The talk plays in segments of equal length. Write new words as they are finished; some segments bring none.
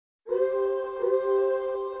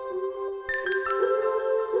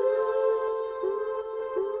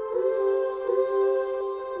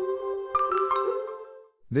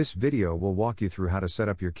This video will walk you through how to set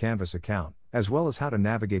up your Canvas account, as well as how to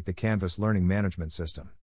navigate the Canvas Learning Management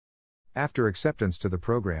System. After acceptance to the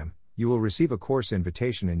program, you will receive a course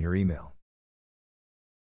invitation in your email.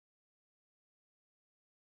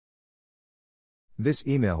 This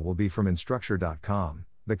email will be from Instructure.com,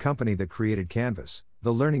 the company that created Canvas,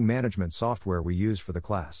 the learning management software we use for the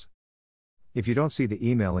class. If you don't see the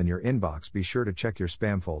email in your inbox, be sure to check your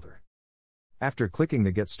spam folder. After clicking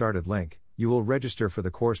the Get Started link, you will register for the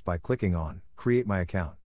course by clicking on Create My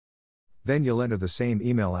Account. Then you'll enter the same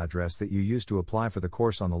email address that you used to apply for the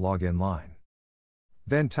course on the login line.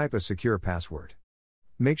 Then type a secure password.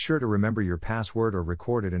 Make sure to remember your password or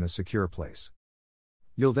record it in a secure place.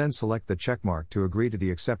 You'll then select the checkmark to agree to the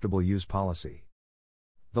acceptable use policy.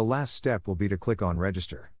 The last step will be to click on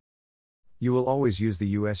Register. You will always use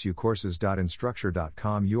the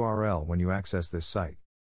usucourses.instructure.com URL when you access this site.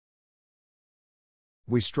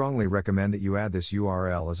 We strongly recommend that you add this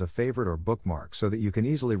URL as a favorite or bookmark so that you can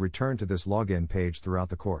easily return to this login page throughout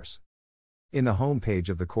the course. In the home page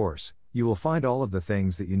of the course, you will find all of the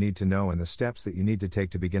things that you need to know and the steps that you need to take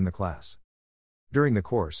to begin the class. During the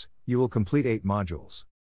course, you will complete 8 modules.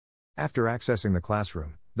 After accessing the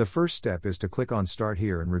classroom, the first step is to click on Start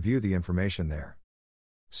Here and review the information there.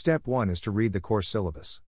 Step 1 is to read the course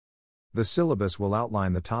syllabus. The syllabus will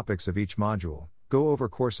outline the topics of each module, go over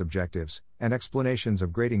course objectives, and explanations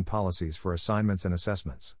of grading policies for assignments and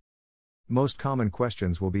assessments. Most common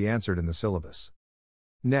questions will be answered in the syllabus.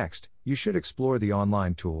 Next, you should explore the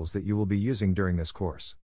online tools that you will be using during this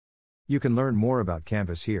course. You can learn more about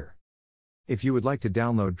Canvas here. If you would like to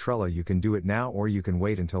download Trello, you can do it now or you can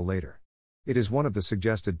wait until later. It is one of the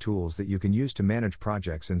suggested tools that you can use to manage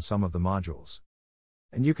projects in some of the modules.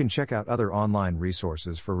 And you can check out other online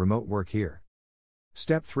resources for remote work here.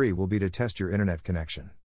 Step 3 will be to test your internet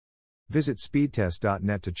connection. Visit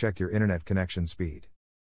speedtest.net to check your internet connection speed.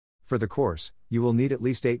 For the course, you will need at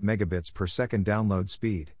least 8 megabits per second download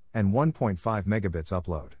speed, and 1.5 megabits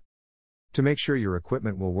upload. To make sure your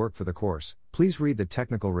equipment will work for the course, please read the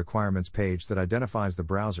technical requirements page that identifies the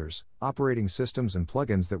browsers, operating systems and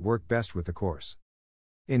plugins that work best with the course.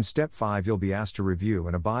 In Step 5 you'll be asked to review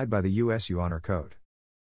and abide by the USU Honor Code.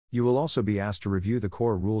 You will also be asked to review the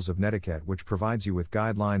core rules of netiquette, which provides you with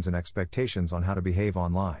guidelines and expectations on how to behave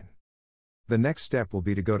online. The next step will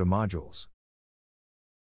be to go to modules.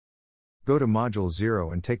 Go to Module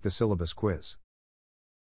 0 and take the syllabus quiz.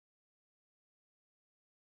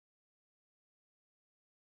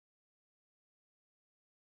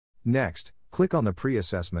 Next, click on the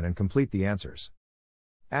pre-assessment and complete the answers.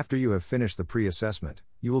 After you have finished the pre-assessment,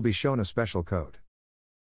 you will be shown a special code.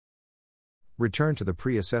 Return to the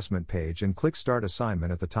pre-assessment page and click Start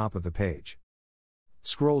Assignment at the top of the page.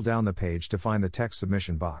 Scroll down the page to find the text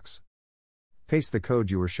submission box. Paste the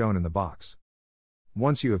code you were shown in the box.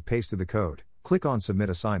 Once you have pasted the code, click on Submit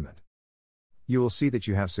Assignment. You will see that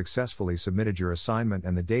you have successfully submitted your assignment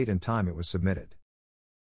and the date and time it was submitted.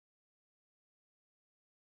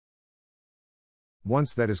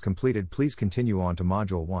 Once that is completed, please continue on to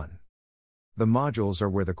Module 1. The modules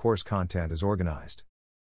are where the course content is organized.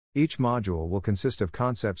 Each module will consist of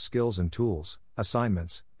concepts, skills and tools,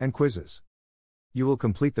 assignments, and quizzes. You will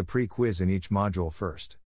complete the pre-quiz in each module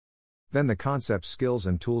first. Then the concepts, skills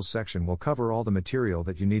and tools section will cover all the material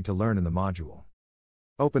that you need to learn in the module.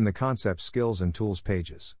 Open the concepts, skills and tools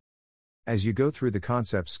pages. As you go through the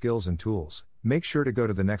concepts, skills and tools, make sure to go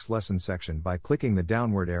to the next lesson section by clicking the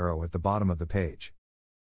downward arrow at the bottom of the page.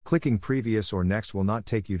 Clicking Previous or Next will not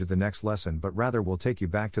take you to the next lesson, but rather will take you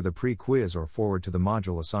back to the pre-quiz or forward to the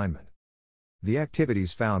module assignment. The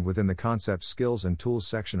activities found within the Concepts, Skills and Tools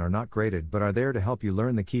section are not graded but are there to help you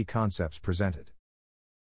learn the key concepts presented.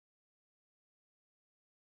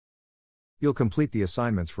 You'll complete the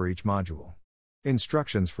assignments for each module.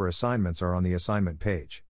 Instructions for assignments are on the assignment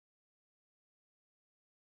page.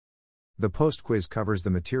 The post-quiz covers the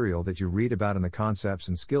material that you read about in the Concepts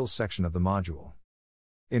and Skills section of the module.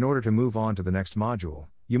 In order to move on to the next module,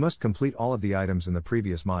 you must complete all of the items in the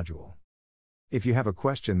previous module. If you have a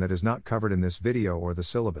question that is not covered in this video or the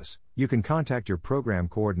syllabus, you can contact your program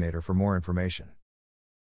coordinator for more information.